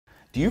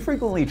Do you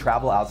frequently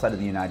travel outside of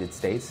the United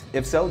States?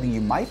 If so, then you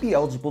might be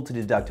eligible to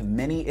deduct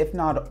many, if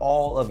not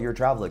all, of your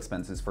travel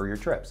expenses for your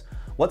trips.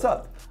 What's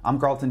up? I'm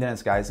Carlton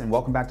Dennis, guys, and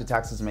welcome back to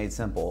Taxes Made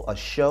Simple, a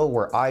show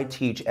where I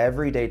teach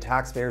everyday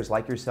taxpayers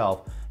like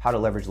yourself how to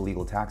leverage the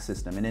legal tax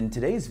system. And in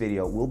today's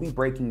video, we'll be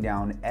breaking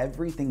down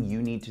everything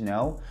you need to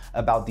know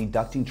about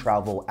deducting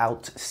travel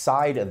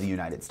outside of the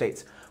United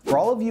States. For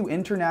all of you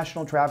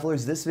international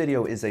travelers, this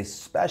video is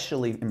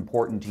especially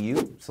important to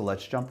you, so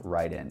let's jump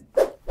right in.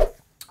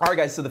 All right,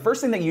 guys, so the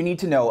first thing that you need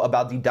to know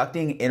about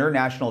deducting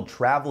international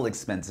travel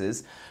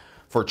expenses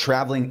for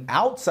traveling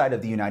outside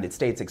of the United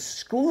States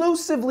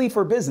exclusively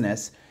for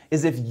business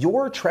is if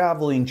your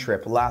traveling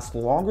trip lasts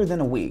longer than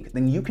a week,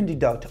 then you can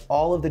deduct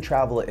all of the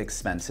travel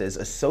expenses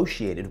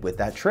associated with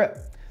that trip.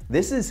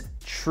 This is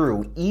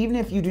true even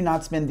if you do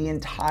not spend the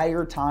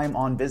entire time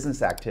on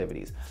business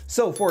activities.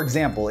 So for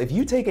example, if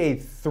you take a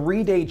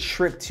 3-day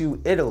trip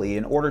to Italy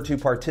in order to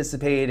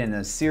participate in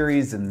a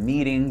series of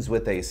meetings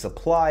with a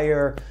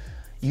supplier,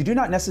 you do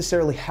not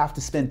necessarily have to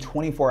spend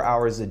 24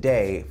 hours a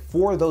day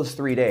for those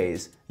 3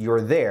 days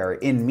you're there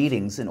in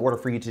meetings in order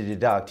for you to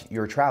deduct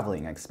your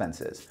traveling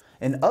expenses.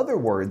 In other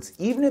words,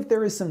 even if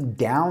there is some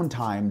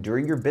downtime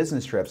during your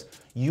business trips,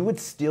 you would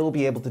still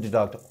be able to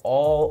deduct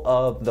all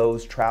of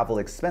those travel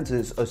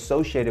expenses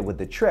associated with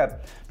the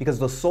trip because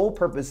the sole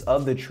purpose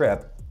of the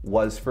trip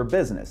was for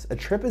business. A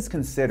trip is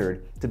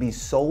considered to be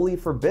solely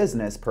for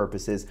business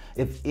purposes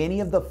if any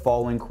of the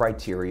following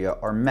criteria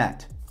are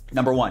met.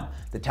 Number one,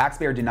 the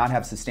taxpayer did not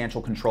have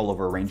substantial control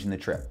over arranging the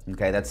trip.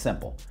 Okay, that's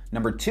simple.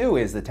 Number two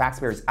is the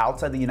taxpayer is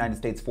outside the United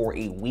States for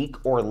a week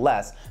or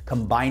less,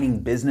 combining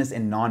business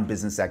and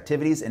non-business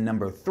activities. And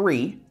number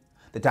three,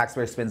 the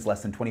taxpayer spends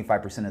less than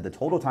 25% of the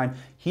total time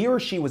he or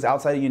she was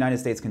outside the United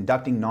States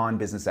conducting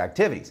non-business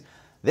activities.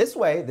 This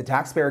way, the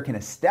taxpayer can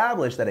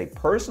establish that a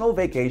personal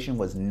vacation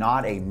was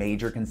not a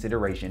major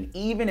consideration,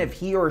 even if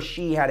he or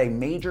she had a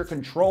major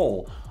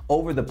control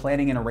over the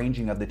planning and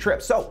arranging of the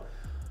trip. So,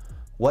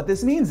 what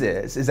this means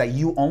is that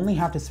you only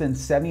have to spend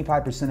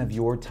 75% of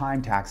your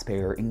time,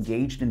 taxpayer,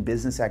 engaged in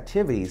business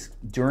activities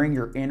during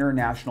your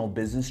international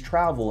business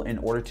travel in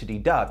order to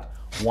deduct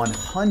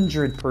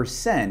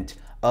 100%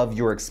 of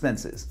your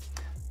expenses.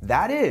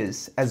 That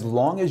is, as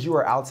long as you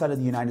are outside of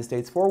the United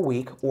States for a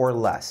week or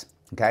less.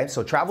 Okay,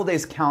 so travel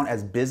days count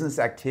as business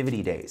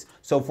activity days.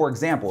 So for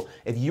example,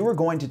 if you were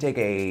going to take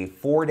a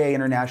 4-day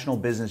international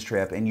business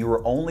trip and you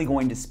were only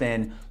going to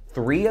spend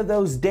 3 of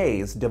those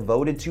days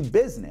devoted to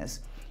business,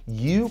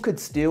 you could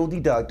still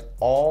deduct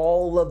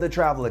all of the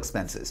travel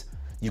expenses.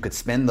 You could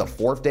spend the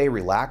 4th day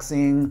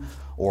relaxing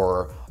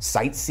or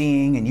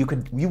sightseeing, and you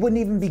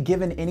wouldn't even be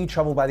given any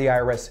trouble by the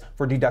IRS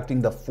for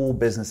deducting the full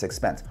business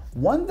expense.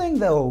 One thing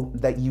though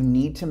that you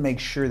need to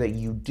make sure that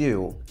you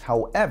do,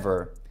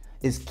 however,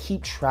 is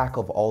keep track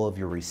of all of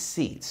your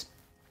receipts.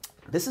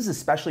 This is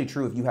especially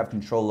true if you have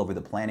control over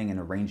the planning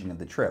and arranging of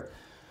the trip.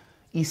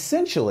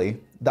 Essentially,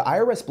 the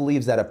IRS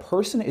believes that a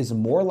person is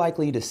more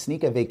likely to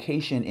sneak a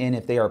vacation in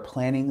if they are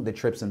planning the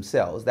trips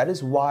themselves. That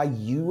is why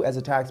you as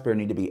a taxpayer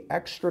need to be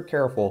extra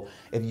careful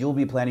if you'll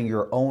be planning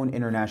your own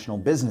international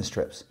business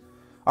trips.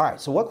 All right,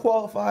 so what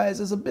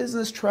qualifies as a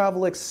business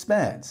travel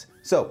expense?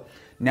 So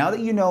now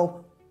that you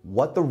know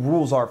what the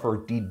rules are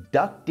for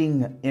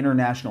deducting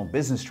international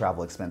business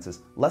travel expenses,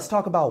 let's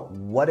talk about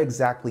what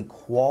exactly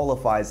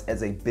qualifies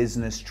as a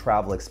business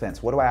travel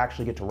expense. What do I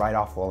actually get to write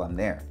off while I'm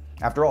there?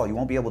 After all, you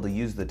won't be able to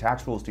use the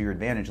tax rules to your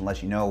advantage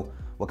unless you know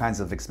what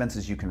kinds of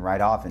expenses you can write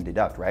off and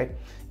deduct, right?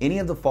 Any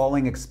of the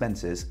following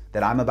expenses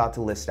that I'm about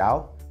to list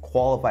out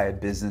qualify as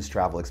business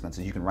travel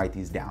expenses. You can write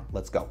these down.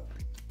 Let's go.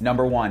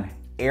 Number 1,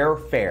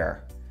 airfare.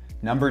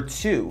 Number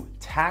 2,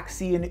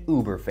 taxi and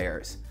Uber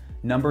fares.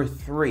 Number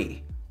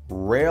 3,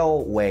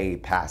 railway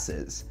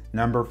passes.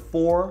 Number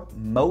 4,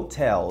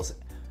 motels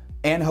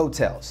and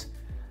hotels.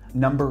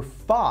 Number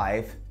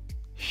 5,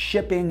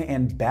 shipping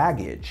and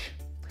baggage.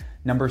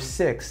 Number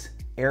 6,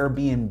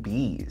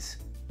 Airbnbs.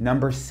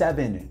 Number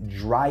 7,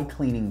 dry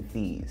cleaning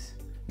fees.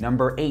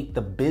 Number 8,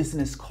 the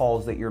business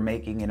calls that you're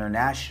making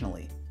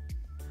internationally.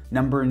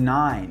 Number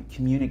 9,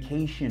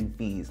 communication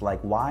fees like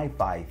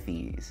Wi-Fi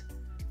fees.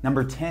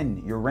 Number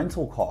 10, your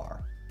rental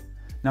car.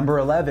 Number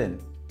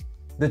 11,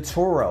 the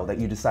Turo that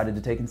you decided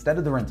to take instead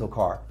of the rental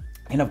car.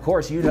 And of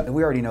course, we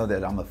already know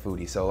that I'm a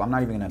foodie, so I'm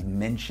not even gonna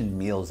mention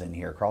meals in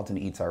here. Carlton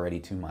eats already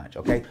too much,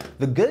 okay?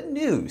 The good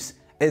news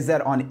is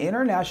that on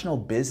international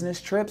business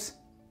trips,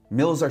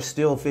 meals are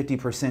still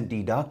 50%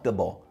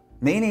 deductible,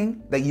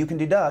 meaning that you can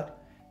deduct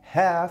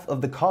half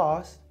of the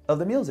cost of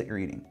the meals that you're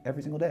eating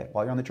every single day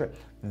while you're on the trip.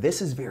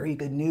 This is very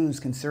good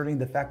news considering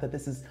the fact that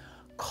this is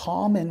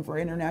common for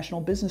international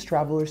business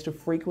travelers to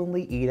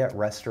frequently eat at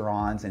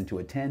restaurants and to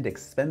attend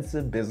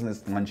expensive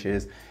business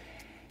lunches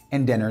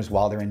and dinners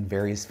while they're in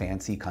various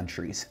fancy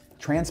countries.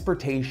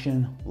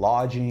 Transportation,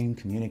 lodging,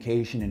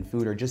 communication, and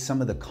food are just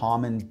some of the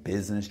common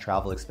business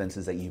travel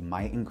expenses that you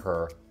might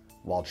incur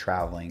while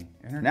traveling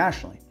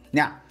internationally.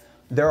 Now,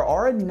 There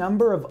are a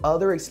number of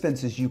other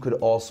expenses you could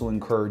also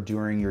incur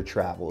during your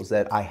travels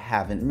that I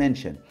haven't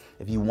mentioned.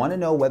 If you want to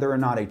know whether or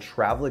not a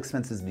travel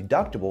expense is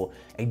deductible,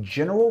 a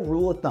general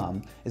rule of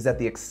thumb is that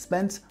the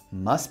expense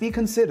must be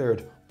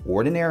considered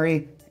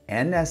ordinary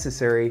and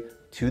necessary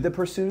to the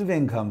pursuit of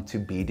income to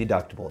be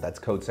deductible. That's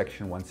Code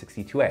Section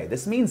 162A.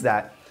 This means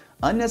that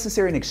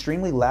unnecessary and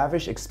extremely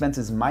lavish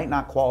expenses might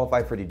not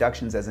qualify for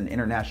deductions as an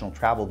international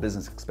travel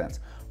business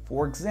expense.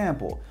 For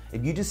example,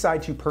 if you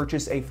decide to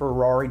purchase a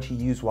Ferrari to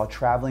use while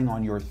traveling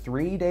on your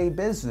 3-day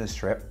business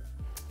trip,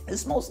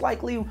 this most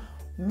likely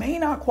may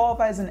not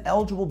qualify as an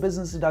eligible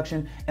business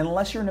deduction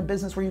unless you're in a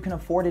business where you can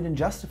afford it and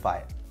justify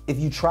it. If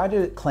you try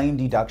to claim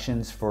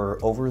deductions for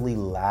overly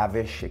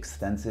lavish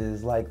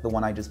expenses like the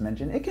one I just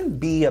mentioned, it can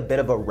be a bit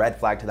of a red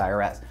flag to the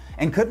IRS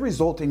and could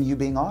result in you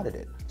being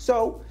audited.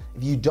 So,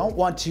 if you don't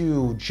want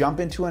to jump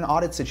into an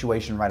audit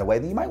situation right away,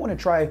 then you might want to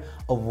try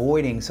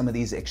avoiding some of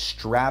these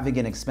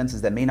extravagant expenses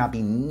that may not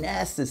be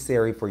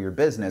necessary for your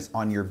business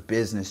on your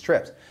business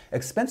trips.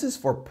 Expenses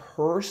for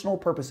personal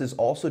purposes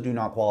also do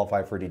not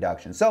qualify for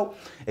deduction. So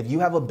if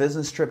you have a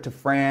business trip to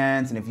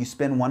France and if you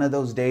spend one of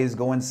those days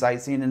going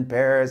sightseeing in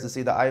Paris to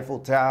see the Eiffel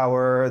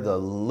Tower, the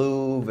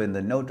Louvre, and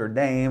the Notre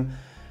Dame,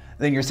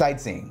 then you're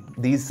sightseeing.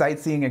 These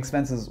sightseeing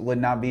expenses would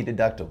not be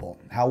deductible.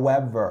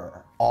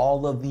 However,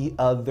 all of the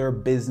other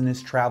business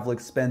travel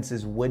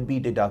expenses would be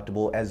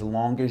deductible as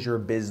long as your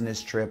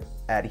business trip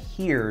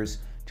adheres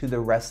to the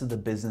rest of the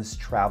business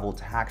travel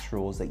tax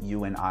rules that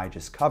you and I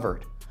just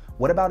covered.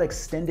 What about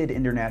extended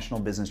international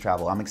business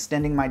travel? I'm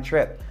extending my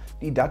trip.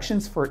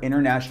 Deductions for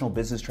international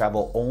business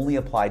travel only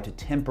apply to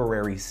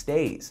temporary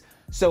stays.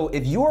 So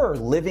if you're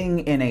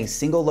living in a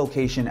single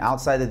location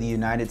outside of the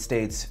United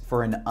States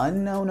for an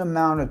unknown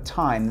amount of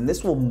time, then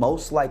this will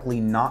most likely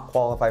not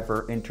qualify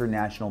for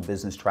international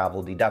business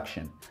travel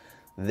deduction.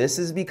 This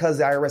is because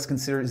the IRS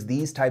considers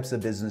these types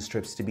of business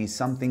trips to be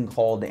something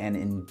called an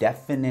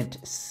indefinite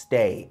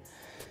stay.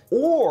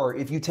 Or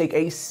if you take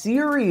a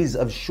series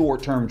of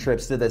short-term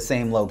trips to the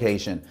same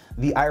location,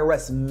 the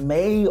IRS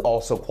may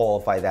also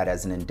qualify that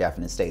as an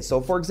indefinite stay. So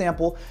for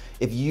example,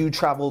 if you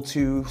travel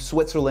to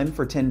Switzerland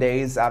for 10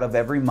 days out of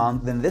every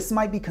month, then this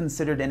might be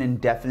considered an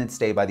indefinite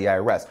stay by the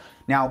IRS.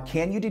 Now,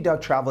 can you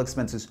deduct travel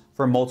expenses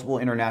for multiple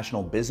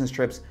international business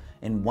trips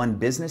in one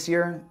business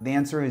year? The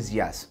answer is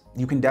yes.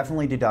 You can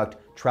definitely deduct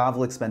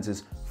travel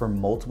expenses for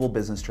multiple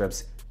business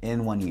trips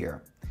in 1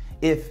 year.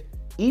 If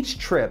each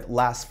trip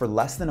lasts for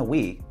less than a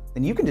week,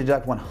 then you can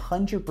deduct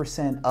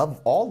 100% of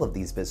all of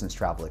these business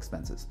travel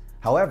expenses.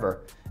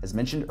 However, as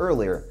mentioned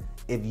earlier,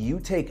 if you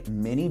take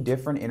many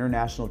different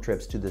international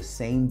trips to the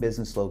same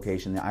business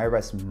location, the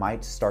IRS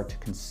might start to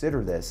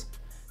consider this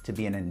to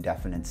be an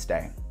indefinite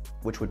stay,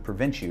 which would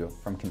prevent you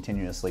from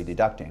continuously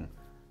deducting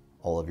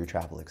all of your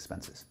travel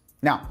expenses.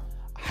 Now,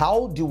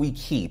 how do we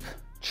keep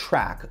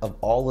track of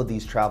all of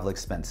these travel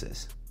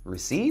expenses?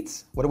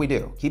 Receipts? What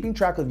do? Keeping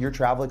track of your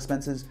travel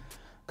expenses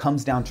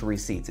comes down to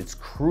receipts. It's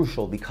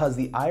crucial because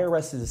the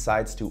IRS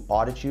decides to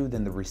audit you,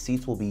 then the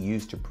receipts will be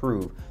used to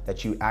prove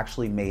that you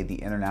actually made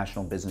the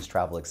international business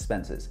travel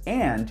expenses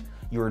and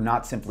you're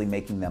not simply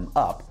making them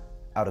up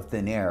out of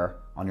thin air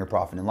on your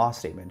profit and loss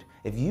statement.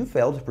 If you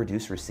fail to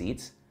produce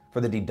receipts for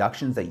the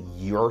deductions that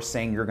you're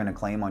saying you're going to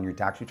claim on your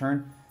tax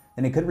return,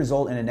 then it could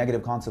result in a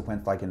negative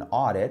consequence like an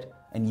audit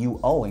and you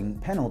owing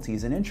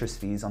penalties and interest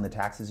fees on the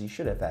taxes you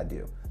should have had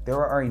due.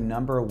 There are a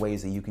number of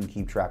ways that you can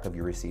keep track of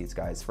your receipts,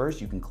 guys.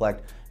 First, you can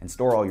collect and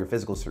store all your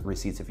physical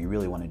receipts if you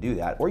really want to do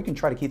that, or you can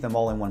try to keep them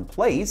all in one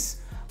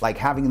place, like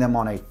having them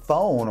on a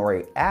phone or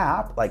an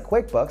app like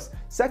QuickBooks.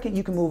 Second,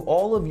 you can move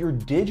all of your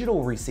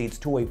digital receipts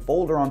to a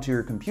folder onto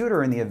your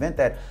computer in the event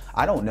that,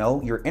 I don't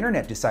know, your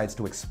internet decides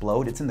to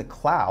explode. It's in the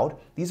cloud.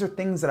 These are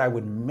things that I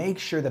would make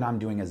sure that I'm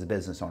doing as a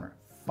business owner.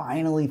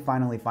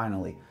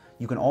 Finally,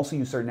 you can also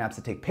use certain apps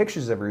to take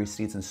pictures of your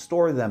receipts and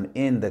store them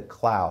in the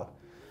cloud.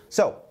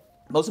 So,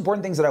 most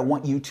important things that I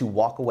want you to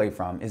walk away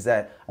from is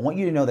that I want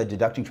you to know that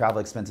deducting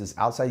travel expenses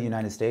outside the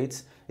United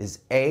States is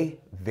A,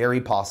 very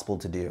possible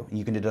to do.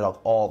 You can deduct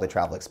all the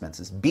travel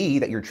expenses. B,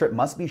 that your trip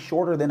must be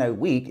shorter than a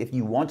week if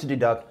you want to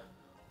deduct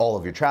all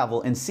of your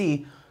travel. And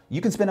C, you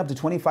can spend up to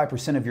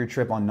 25% of your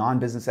trip on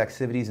non-business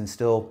activities and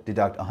still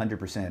deduct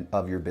 100%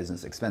 of your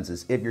business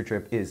expenses if your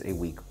trip is a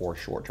week or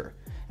shorter.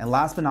 And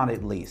last but not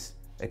least,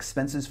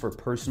 expenses for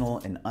personal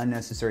and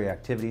unnecessary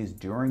activities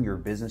during your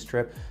business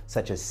trip,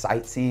 such as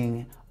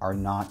sightseeing, are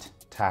not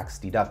tax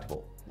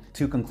deductible.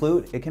 To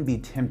conclude, it can be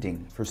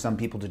tempting for some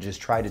people to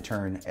just try to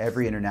turn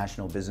every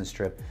international business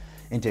trip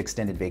into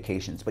extended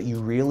vacations, but you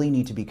really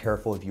need to be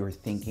careful if you're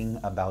thinking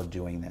about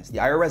doing this. The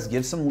IRS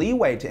gives some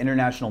leeway to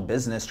international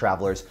business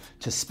travelers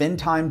to spend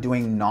time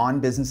doing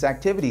non-business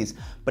activities,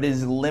 but it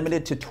is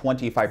limited to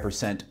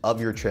 25% of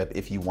your trip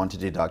if you want to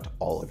deduct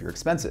all of your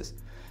expenses.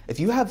 If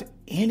you have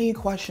any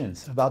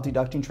questions about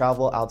deducting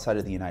travel outside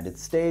of the United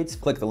States,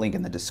 click the link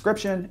in the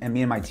description and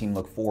me and my team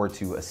look forward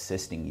to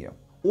assisting you.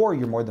 Or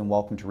you're more than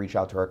welcome to reach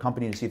out to our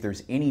company to see if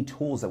there's any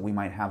tools that we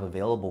might have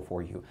available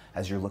for you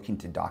as you're looking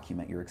to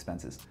document your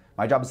expenses.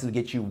 My job is to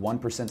get you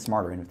 1%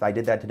 smarter, and if I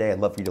did that today, I'd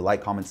love for you to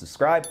like, comment,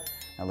 subscribe,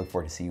 I look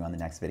forward to seeing you on the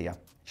next video.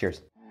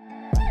 Cheers.